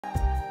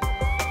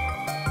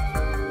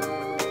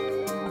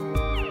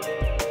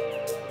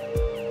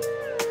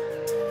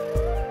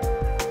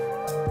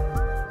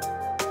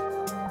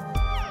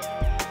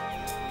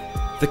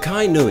The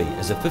Kai Nui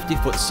is a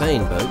 50-foot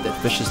seine boat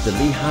that fishes the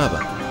Leigh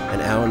Harbour,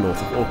 an hour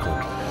north of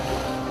Auckland.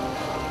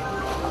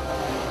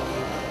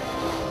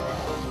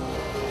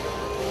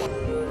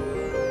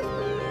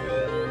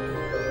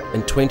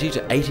 In 20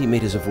 to 80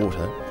 metres of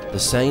water, the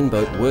seine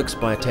boat works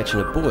by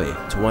attaching a buoy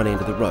to one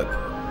end of the rope,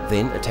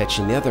 then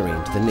attaching the other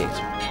end to the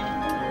net.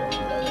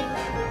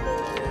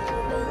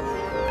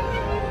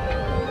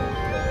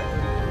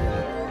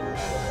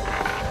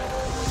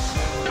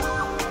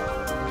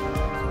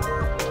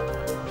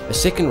 A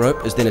second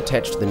rope is then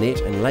attached to the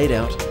net and laid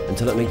out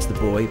until it meets the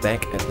buoy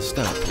back at the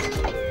start point.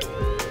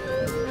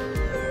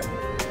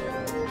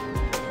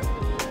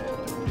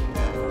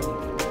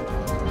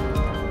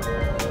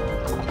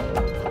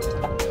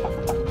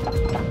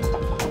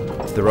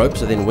 The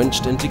ropes are then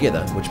winched in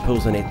together, which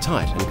pulls the net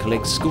tight and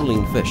collects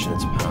schooling fish in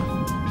its path.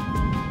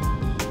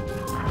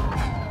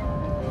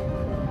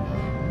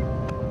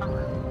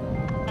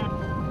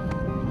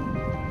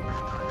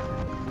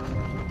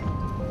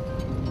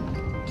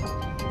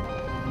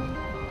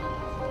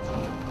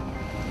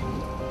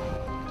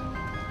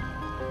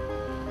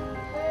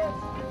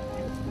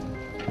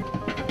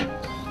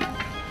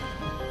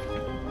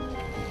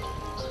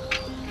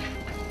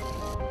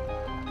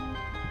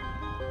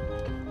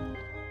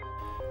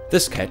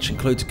 This catch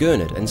includes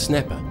gurnard and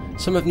snapper,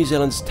 some of New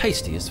Zealand's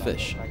tastiest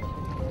fish.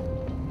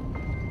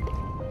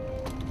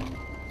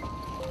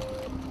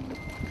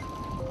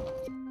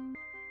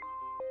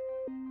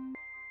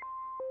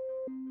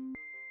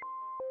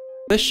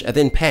 Fish are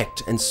then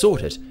packed and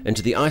sorted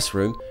into the ice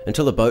room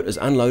until the boat is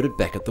unloaded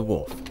back at the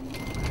wharf.